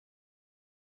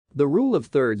The rule of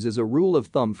thirds is a rule of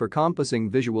thumb for compassing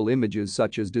visual images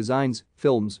such as designs,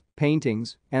 films,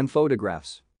 paintings, and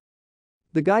photographs.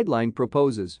 The guideline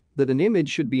proposes that an image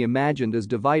should be imagined as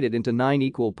divided into 9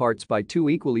 equal parts by 2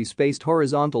 equally spaced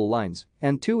horizontal lines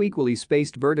and 2 equally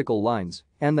spaced vertical lines,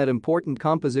 and that important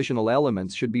compositional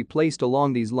elements should be placed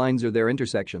along these lines or their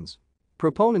intersections.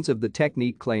 Proponents of the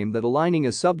technique claim that aligning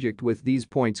a subject with these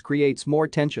points creates more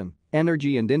tension,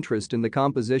 energy and interest in the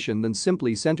composition than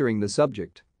simply centering the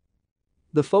subject.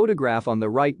 The photograph on the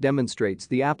right demonstrates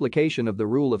the application of the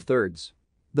rule of thirds.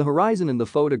 The horizon in the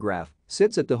photograph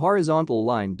sits at the horizontal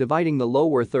line dividing the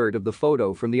lower third of the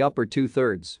photo from the upper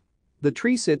 2/3. The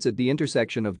tree sits at the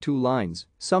intersection of 2 lines,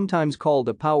 sometimes called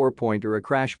a power point or a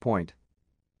crash point.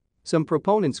 Some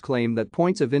proponents claim that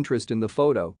points of interest in the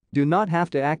photo do not have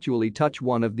to actually touch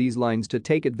one of these lines to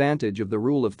take advantage of the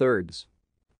rule of thirds.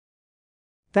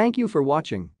 Thank you for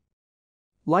watching.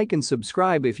 Like and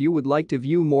subscribe if you would like to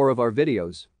view more of our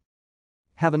videos.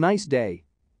 Have a nice day.